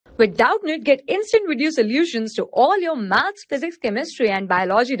With Doubtnut, get instant video solutions to all your maths, physics, chemistry, and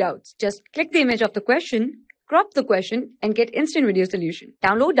biology doubts. Just click the image of the question, crop the question, and get instant video solution.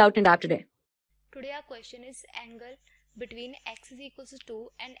 Download Doubtnut app today. Today our question is angle between x is equals to 2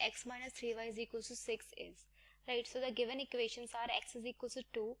 and x minus 3y is equals to 6 is. Right, so the given equations are x is equals to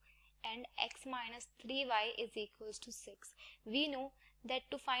 2 and x minus 3y is equals to 6. We know that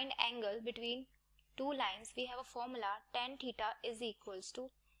to find angle between two lines, we have a formula tan theta is equals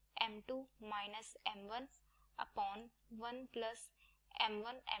to m2 minus m1 upon 1 plus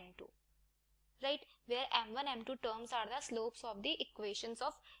m1 m2. Right, where m1 m2 terms are the slopes of the equations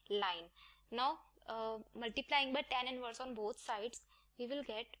of line. Now multiplying by tan inverse on both sides, we will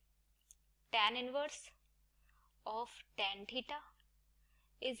get tan inverse of tan theta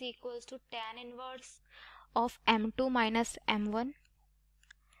is equals to tan inverse of m2 minus m1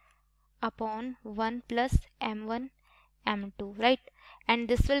 upon 1 plus m1 m2, right? And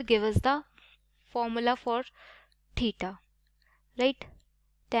this will give us the formula for theta, right?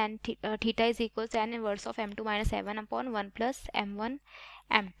 Tan theta is equal to tan inverse of m2 minus m1 upon 1 plus m1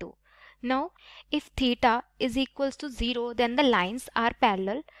 m2. Now if theta is equals to 0, then the lines are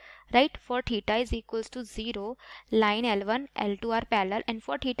parallel, right? For theta is equals to 0, line L1 L2 are parallel, and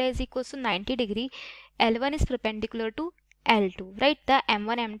for theta is equals to 90 degree, L1 is perpendicular to L2, right? The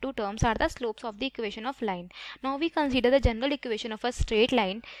m1 m2 terms are the slopes of the equation of line. Now we consider the general equation of a straight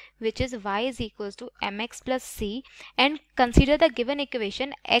line, which is y is equals to mx plus c, and consider the given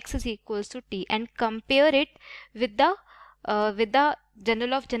equation x is equals to t and compare it with the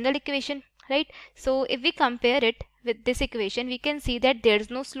general equation, right? So if we compare it with this equation, we can see that there is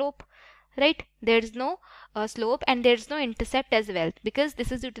no slope, right? There is no slope and there is no intercept as well, because this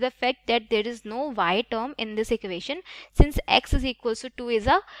is due to the fact that there is no y term in this equation, since x is equals to 2 is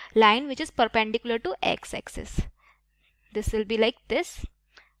a line which is perpendicular to x-axis. This will be like this,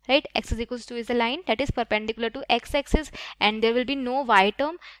 right? X is equals to 2 is a line that is perpendicular to x-axis and there will be no y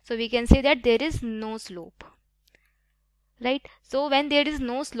term, so we can say that there is no slope, right? So when there is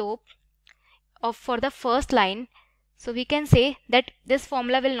no slope for the first line, so we can say that this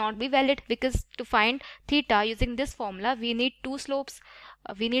formula will not be valid, because to find theta using this formula we need two slopes.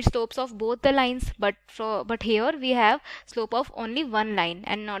 We need slopes of both the lines, but here we have slope of only one line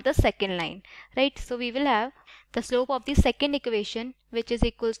and not the second line, right? So we will have the slope of the second equation, which is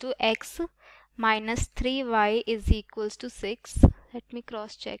equals to x minus 3y is equals to 6. Let me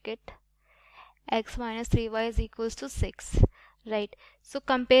cross check it. X minus 3y is equals to 6, right? So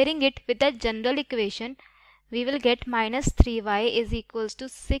comparing it with the general equation, we will get minus 3y is equals to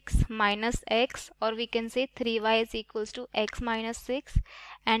 6 minus x, or we can say 3y is equals to x minus 6,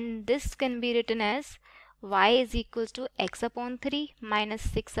 and this can be written as y is equals to x upon 3 minus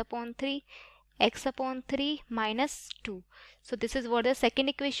 6 upon 3 x upon 3 minus 2. So this is what the second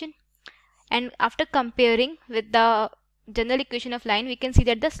equation, and after comparing with the general equation of line, we can see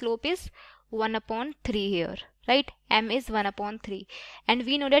that the slope is 1 upon 3 here, right? M is 1 upon 3, and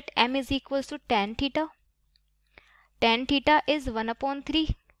we know that m is equals to tan theta. Tan theta is 1 upon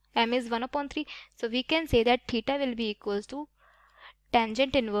 3, m is 1 upon 3, so we can say that theta will be equals to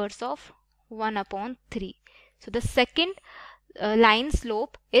tangent inverse of 1 upon 3. So the second line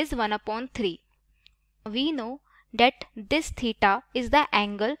slope is 1 upon 3. We know that this theta is the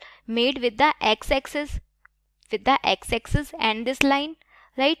angle made with the x-axis and this line,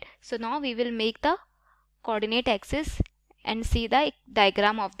 right? So now we will make the coordinate axis and see the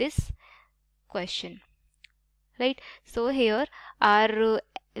diagram of this question, right? So here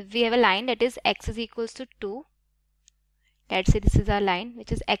we have a line that is x is equals to 2. Let's say this is our line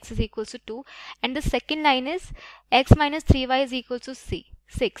which is x is equals to 2, and the second line is x minus 3y is equals to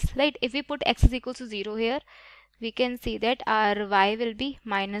 6, right? If we put x is equals to 0 here, we can see that our y will be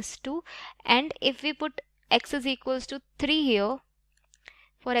minus 2, and if we put x is equals to 3 here,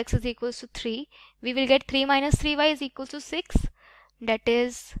 for x is equals to 3, we will get 3 minus 3y is equals to 6, that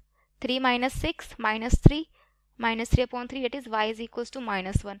is 3 minus 6 minus 3 upon 3, that is y is equals to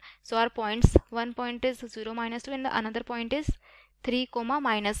minus 1. So our points, one point is 0 minus 2 and the another point is 3 comma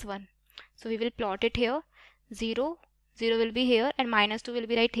minus 1. So we will plot it here. 0 will be here and minus 2 will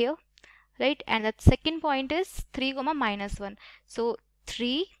be right here, right? And the second point is 3 comma minus 1. So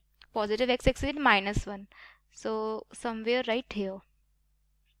 3 positive x-axis and minus 1. So somewhere right here,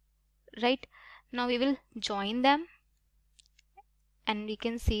 right? Now we will join them and we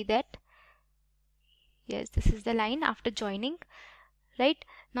can see that yes, this is the line after joining, right?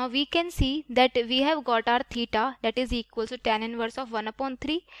 Now we can see that we have got our theta that is equal to tan inverse of 1 upon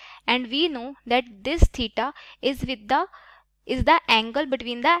 3, and we know that this theta is the angle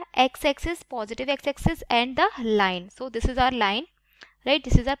between the x-axis, positive x-axis, and the line. So this is our line, right?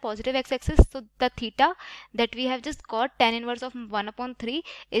 This is our positive x-axis. So the theta that we have just got, tan inverse of 1 upon 3,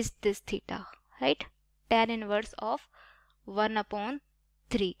 is this theta, right? Tan inverse of 1 upon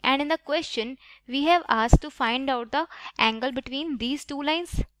 3. And in the question we have asked to find out the angle between these two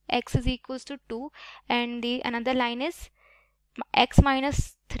lines. X is equals to 2 and the another line is x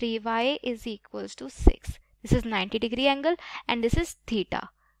minus 3y is equals to 6. This is 90-degree angle and this is theta,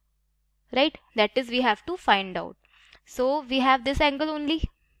 right? That is, we have to find out. So we have this angle only.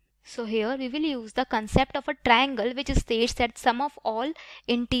 So here we will use the concept of a triangle which states that sum of all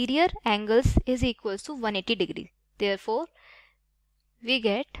interior angles is equals to 180 degrees. Therefore we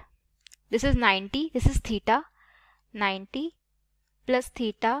get, this is 90, this is theta, 90 plus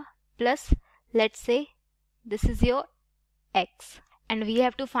theta plus, let's say this is your x, and we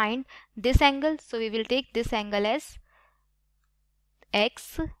have to find this angle. So we will take this angle as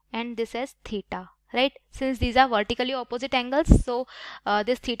x and this as theta, right? Since these are vertically opposite angles, so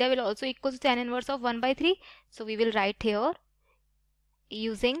this theta will also equal to tan inverse of 1 by 3. So we will write here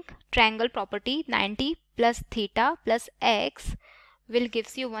using triangle property, 90 plus theta plus x will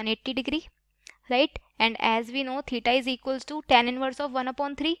gives you 180 degree, right? And as we know, theta is equals to tan inverse of 1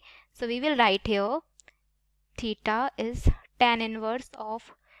 upon 3. So we will write here theta is tan inverse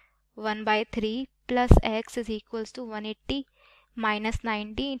of 1 by 3 plus x is equals to 180 minus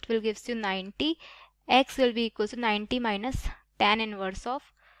 90. It will gives you 90. X will be equals to 90 minus tan inverse of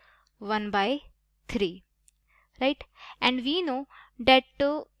 1 by 3, right? And we know that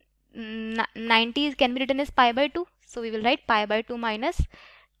 90 can be written as pi by 2. So we will write pi by 2 minus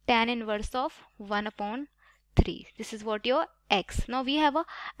tan inverse of 1 upon 3. This is what your x. Now we have a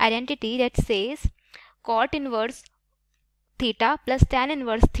identity that says cot inverse theta plus tan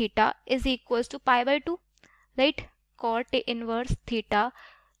inverse theta is equals to pi by 2, right? Cot inverse theta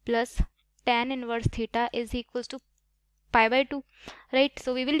plus tan inverse theta is equals to pi by 2, right?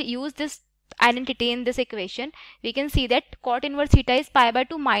 So we will use this identity in this equation. We can see that cot inverse theta is pi by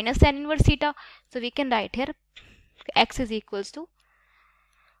 2 minus tan inverse theta. So we can write here x is equals to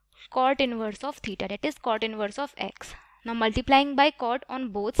cot inverse of theta, that is cot inverse of x. Now multiplying by cot on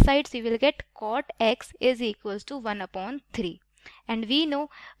both sides, we will get cot x is equals to 1 upon 3. And we know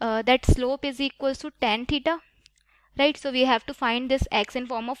that slope is equals to tan theta, right? So we have to find this x in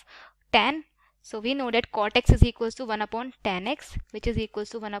form of tan. So we know that cot x is equals to 1 upon tan x, which is equals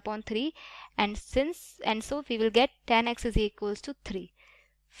to 1 upon 3. And so we will get tan x is equals to 3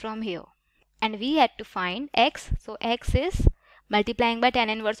 from here. And we had to find x. So x is, multiplying by tan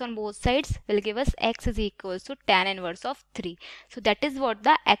inverse on both sides will give us x is equals to tan inverse of 3. So that is what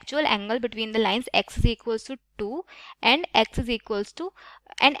the actual angle between the lines x is equals to 2 and x is equals to,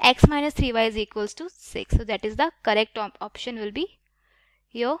 and x minus 3y is equals to 6. So that is the correct option will be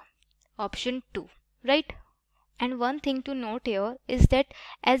here option 2, right? And one thing to note here is that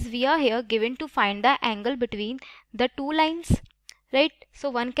as we are here given to find the angle between the two lines, right?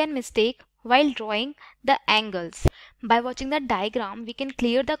 So one can mistake while drawing the angles. By watching the diagram, we can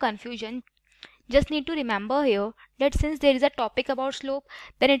clear the confusion. Just need to remember here that since there is a topic about slope,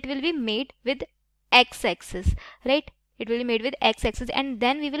 then it will be made with x-axis, right? It will be made with x-axis, and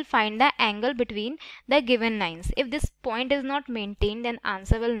then we will find the angle between the given lines. If this point is not maintained, then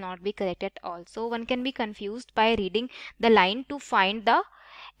answer will not be correct at all. So one can be confused by reading the line to find the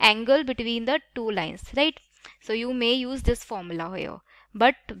angle between the two lines, right? So you may use this formula here.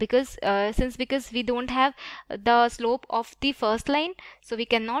 But because we don't have the slope of the first line, so we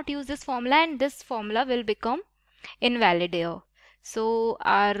cannot use this formula, and this formula will become invalid here. So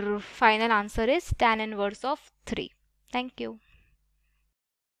our final answer is tan inverse of 3. Thank you.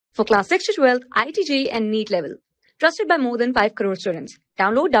 For class 6 to 12, IIT JEE and NEET level. Trusted by more than 5 crore students.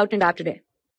 Download Doubtnut app today.